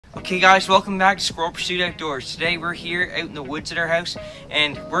Okay guys, welcome back to Squirrel Pursuit Outdoors. Today we're here out in the woods at our house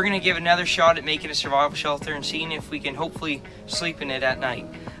and we're going to give another shot at making a survival shelter and seeing if we can hopefully sleep in it at night.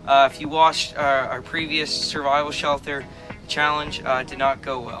 If you watched our previous survival shelter challenge, did not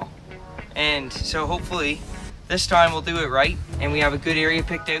go well. And so hopefully this time we'll do it right and we have a good area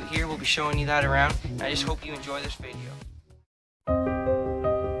picked out here. We'll be showing you that around. I just hope you enjoy this video.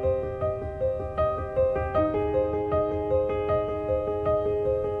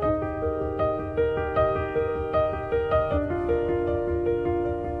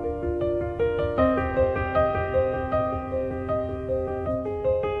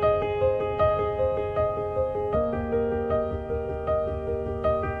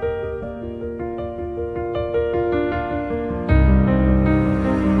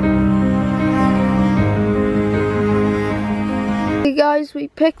 Guys, we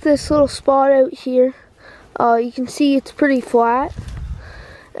picked this little spot out here. You can see it's pretty flat,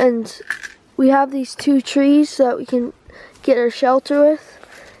 and we have these two trees that we can get our shelter with,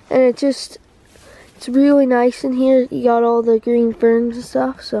 and it's really nice in here. You got all the green ferns and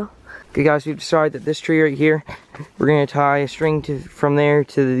stuff. So okay guys, we've decided that this tree right here, we're going to tie a string from there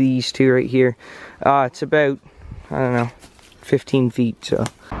to these two right here. It's about, I don't know, 15 feet. So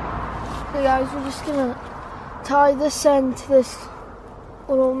okay guys, we're just gonna tie this end to this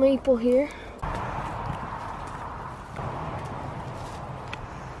little maple here.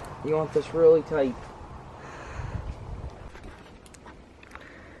 You want this really tight.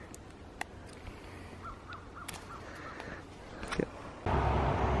 Okay.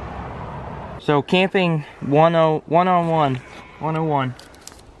 So camping 101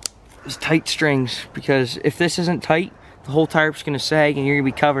 is tight strings, because if this isn't tight, the whole tarp's gonna sag and you're gonna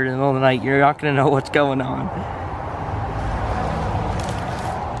be covered in the middle of the night. You're not gonna know what's going on.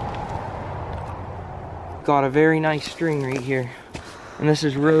 Got a very nice string right here, and this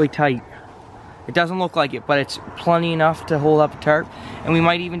is really tight. It doesn't look like it, but it's plenty enough to hold up a tarp, and we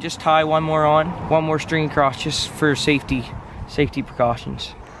might even just tie one more string across, just for safety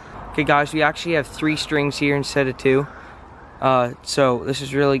precautions. Okay guys, we actually have 3 strings here instead of 2, so this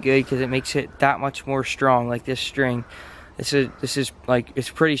is really good because it makes it that much more strong. Like this string, this is like,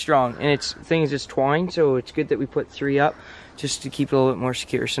 it's pretty strong, and it's twine, so it's good that we put 3 up just to keep it a little bit more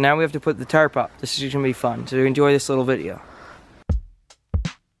secure. So now we have to put the tarp up. This is gonna be fun, so enjoy this little video.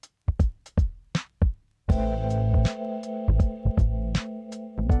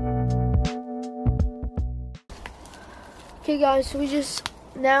 Okay guys, so we just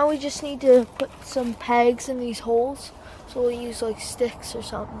need to put some pegs in these holes. So we'll use like sticks or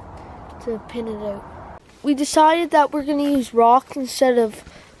something to pin it out. We decided that we're gonna use rock instead of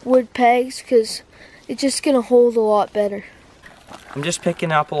wood pegs because it's just gonna hold a lot better. I'm just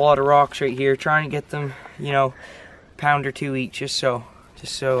picking up a lot of rocks right here, trying to get them, you know, pound or 2 each, just so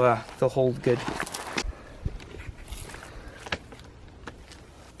they'll hold good.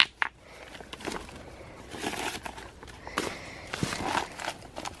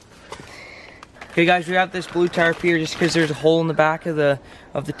 Okay guys, we have this blue tarp here just because there's a hole in the back of the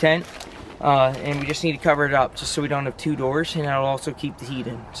tent, and we just need to cover it up just so we don't have 2 doors, and that'll also keep the heat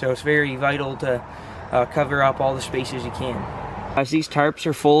in. So it's very vital to cover up all the spaces you can. As these tarps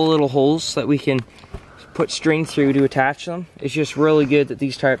are full of little holes that we can put string through to attach them, it's just really good that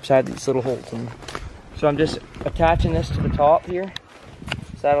these tarps have these little holes in them. So I'm just attaching this to the top here,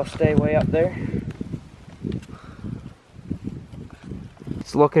 so that'll stay way up there.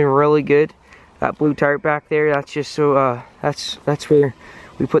 It's looking really good. That blue tarp back there, that's just so that's where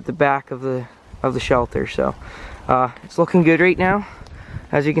we put the back of the shelter. So it's looking good right now,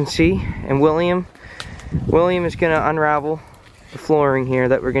 as you can see. And William is gonna unravel the flooring here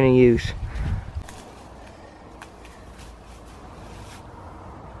that we're gonna use.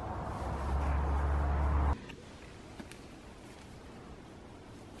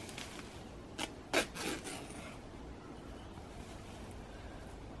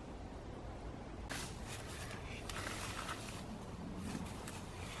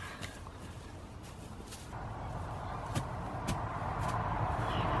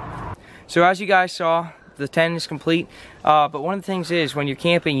 So as you guys saw, the tent is complete, but one of the things is, when you're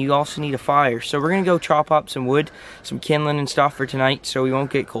camping, you also need a fire. So we're gonna go chop up some wood, some kindling and stuff for tonight, so we won't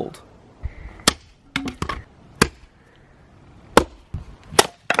get cold.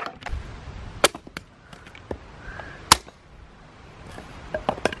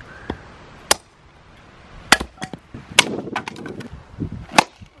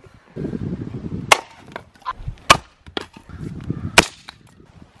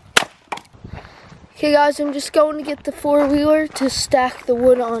 Okay guys, I'm just going to get the 4-wheeler to stack the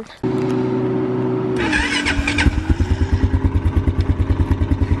wood on.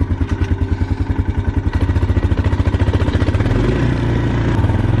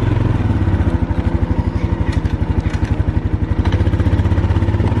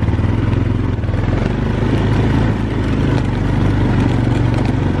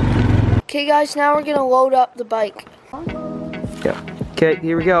 Okay guys, now we're gonna load up the bike. Yep. Okay,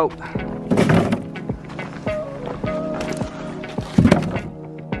 here we go.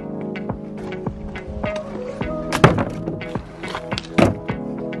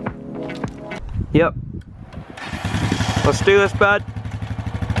 Yep. Let's do this, bud.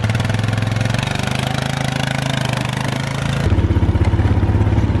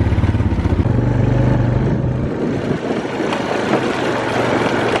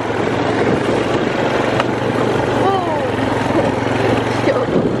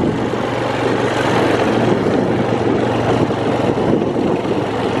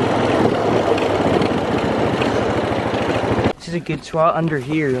 This is a good spot under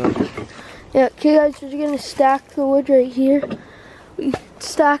here. Yeah, okay guys, we're gonna stack the wood right here. We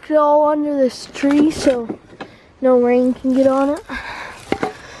stacked it all under this tree so no rain can get on it.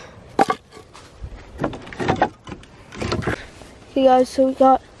 Okay guys, so we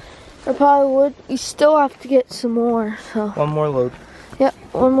got our pile of wood. We still have to get some more, so. One more load. Yep,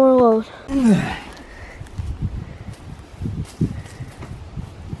 one more load.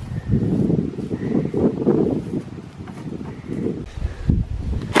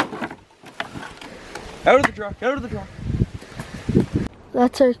 Out of the truck, out of the truck.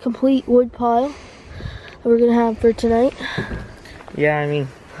 That's our complete wood pile that we're gonna have for tonight. Yeah, I mean,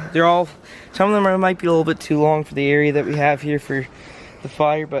 they're all, some of them might be a little bit too long for the area that we have here for the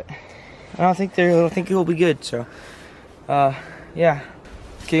fire, but I think it will be good, so, yeah.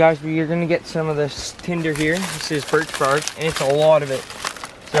 Okay guys, we are gonna get some of this tinder here. This is birch bark, and it's a lot of it.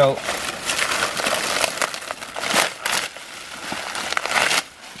 So,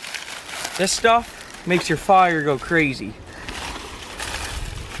 this stuff makes your fire go crazy.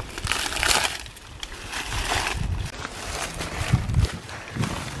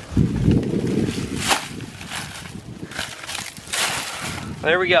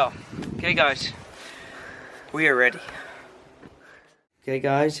 There we go. Okay guys, we are ready. Okay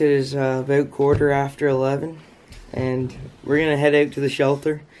guys, it is about 11:15 and we're gonna head out to the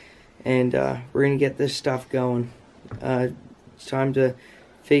shelter and we're gonna get this stuff going. It's time to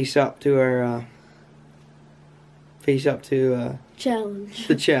face up to our challenge.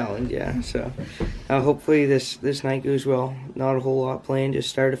 The challenge, yeah. So hopefully this night goes well. Not a whole lot planned, just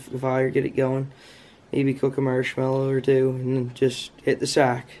start a fire, get it going, maybe cook a marshmallow or two, and then just hit the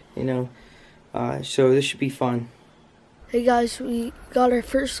sack, you know. So this should be fun. Hey guys, we got our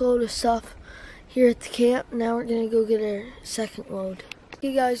first load of stuff here at the camp. Now we're gonna go get our second load.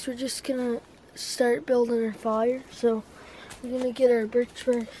 Hey guys, we're just gonna start building our fire. So we're gonna get our birch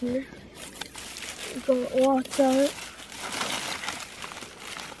bark here. We've got lots of it.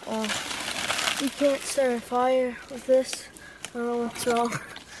 We can't start a fire with this. I don't know what's wrong.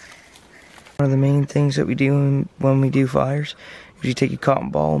 One of the main things that we do when we do fires is you take a cotton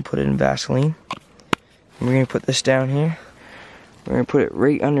ball and put it in Vaseline. And we're going to put this down here. We're going to put it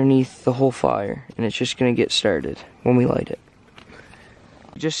right underneath the whole fire, and it's just going to get started when we light it.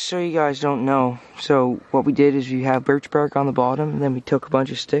 Just so you guys don't know, so what we did is we have birch bark on the bottom, and then we took a bunch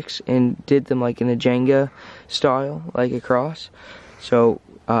of sticks and did them like in a Jenga style, like across. So,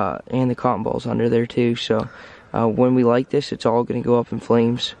 and the cotton balls under there too. So, when we light this, it's all going to go up in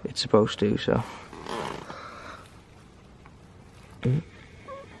flames. It's supposed to, so.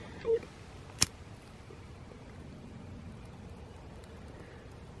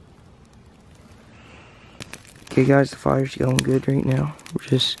 Okay guys, the fire's going good right now. We're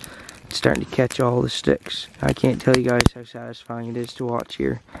just starting to catch all the sticks. I can't tell you guys how satisfying it is to watch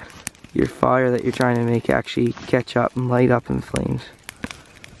your fire that you're trying to make actually catch up and light up in flames.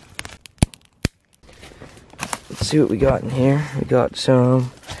 Let's see what we got in here. We got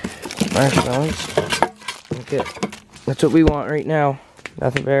some marshmallows. Okay, that's what we want right now.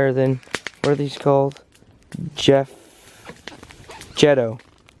 Nothing better than, what are these called? Jetto.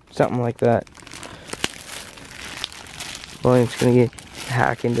 Something like that. William's gonna get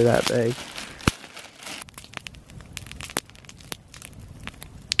hack into that bag.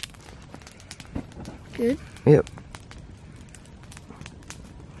 Good? Yep.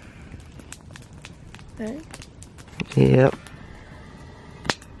 Right. Yep.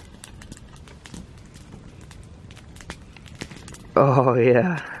 Oh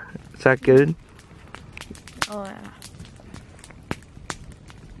yeah. Is that good? Oh yeah.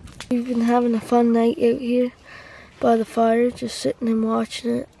 We've been having a fun night out here by the fire, just sitting and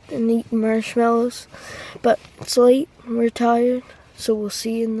watching it and eating marshmallows. But it's late and we're tired, so we'll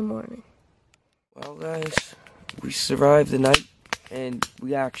see you in the morning. Well guys, we survived the night and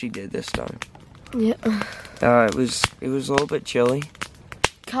we actually did this time. Yeah. It was a little bit chilly.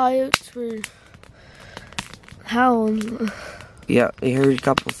 Coyotes were howling. Yeah, they heard a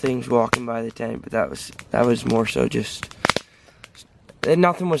couple things walking by the tent, but that was more so just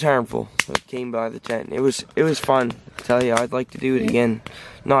nothing was harmful that came by the tent. It was fun. I tell you, I'd like to do it again.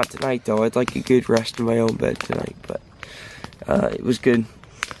 Not tonight though. I'd like a good rest in my own bed tonight, but it was good.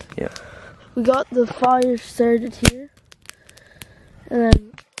 Yeah. We got the fire started here, and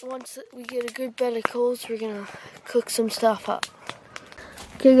then once we get a good bed of coals, we're gonna cook some stuff up.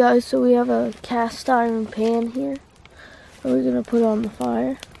 Okay guys, so we have a cast iron pan here that we're gonna put on the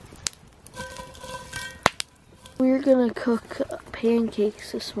fire. We're gonna cook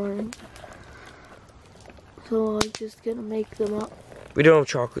pancakes this morning, so I'm just gonna make them up. We don't have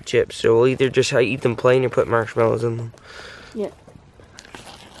chocolate chips, so we'll either just eat them plain or put marshmallows in them. Yeah.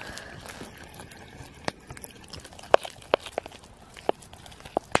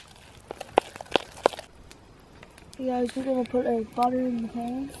 Hey guys, we're gonna put our butter in the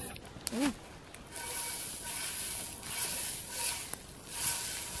pan.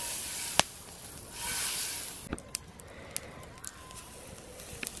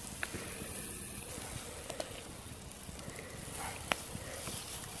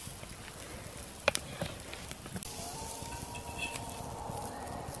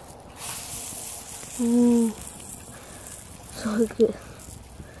 Ooh. So good.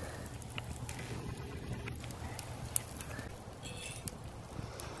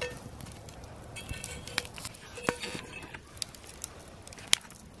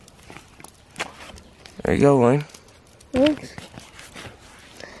 There you go, Wayne. Thanks.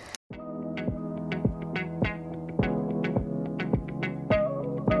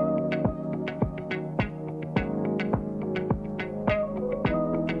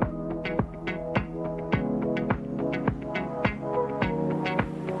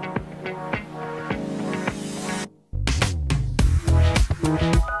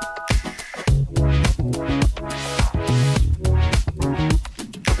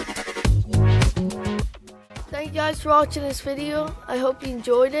 Thank you guys for watching this video. I hope you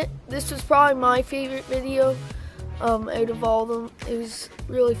enjoyed it. This was probably my favorite video out of all of them. It was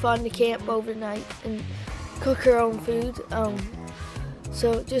really fun to camp overnight and cook our own food.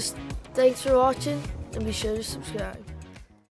 So just thanks for watching, and be sure to subscribe.